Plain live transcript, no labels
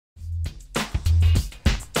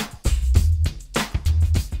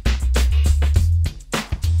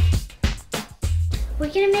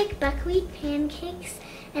gonna make buckwheat pancakes,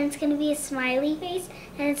 and it's gonna be a smiley face,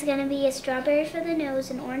 and it's gonna be a strawberry for the nose,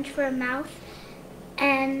 an orange for a mouth,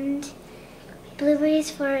 and blueberries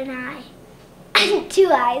for an eye.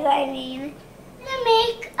 2 eyes, I mean. I'm gonna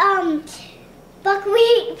make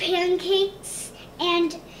buckwheat pancakes,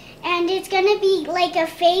 and it's gonna be like a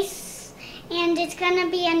face, and it's gonna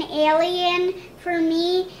be an alien for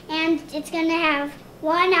me, and it's gonna have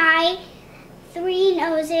 1 eye, 3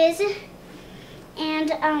 noses,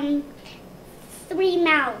 and 3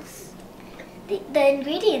 mouths. The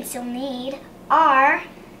ingredients you'll need are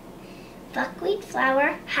buckwheat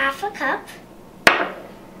flour, 1/2 cup,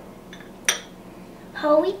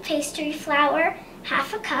 whole wheat pastry flour,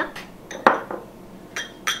 1/2 cup,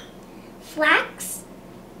 flax,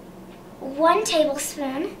 1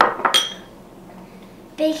 tablespoon,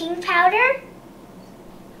 baking powder,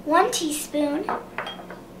 1 teaspoon,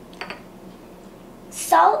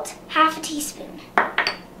 salt, 1/2 teaspoon.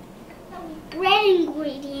 Bread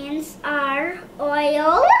ingredients are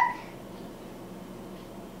oil,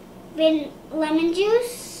 lemon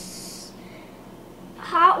juice,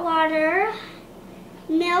 hot water,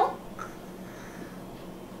 milk,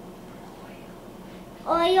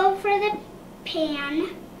 oil for the pan,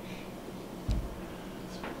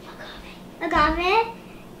 agave,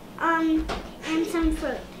 and some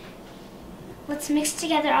fruit. Let's mix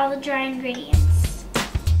together all the dry ingredients.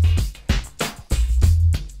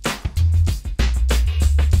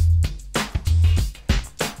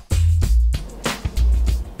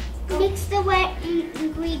 Mix the wet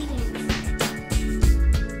ingredients.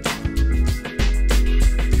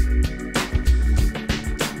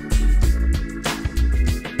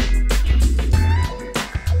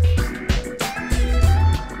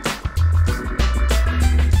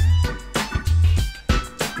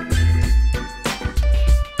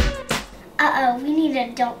 Uh-oh, we need an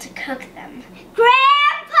adult to cook them.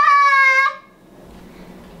 Grandpa!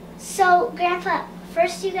 So, Grandpa,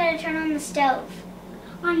 first you gotta turn on the stove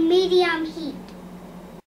on medium heat.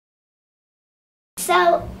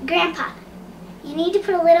 So, Grandpa, you need to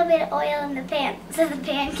put a little bit of oil in the pan so the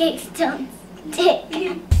pancakes don't stick.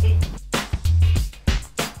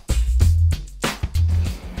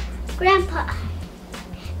 Grandpa,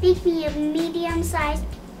 make me a medium-sized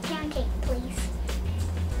pancake, please.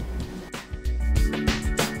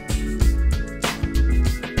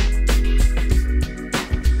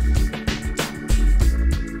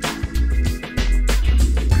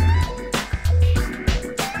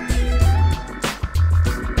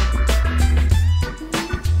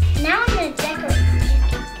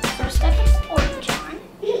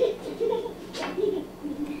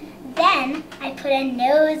 Put a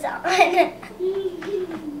nose on.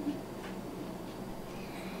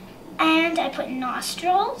 And I put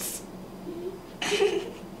nostrils.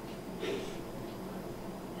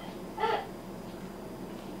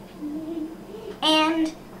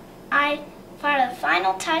 And for the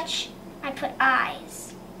final touch, I put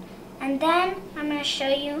eyes. And then I'm going to show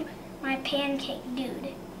you my pancake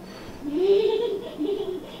dude.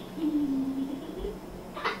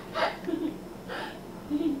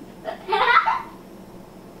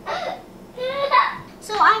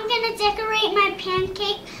 So I'm going to decorate my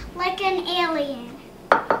pancake like an alien.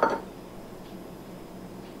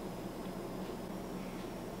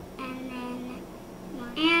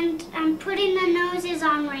 And I'm putting the noses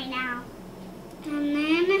on right now. And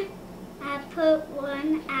then I put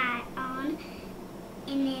 1 eye on,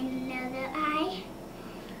 and then another eye,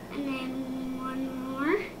 and then 1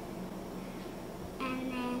 more,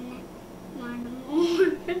 and then 1 more,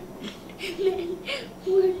 and then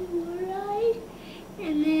 1 more eye,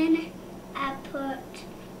 and then I put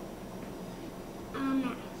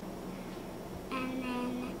that, and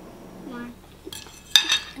then 1.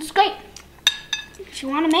 It's great. If you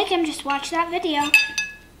want to make them, just watch that video.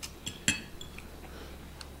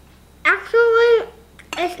 Actually,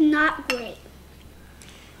 it's not great.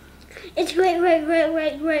 It's great, great, great,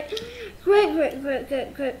 great, great, great, great, great,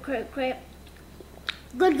 great, great, great, great.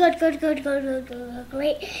 Good, good, good, good, good, good, good,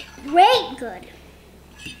 great, great, good.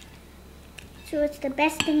 So it's the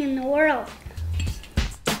best thing in the world.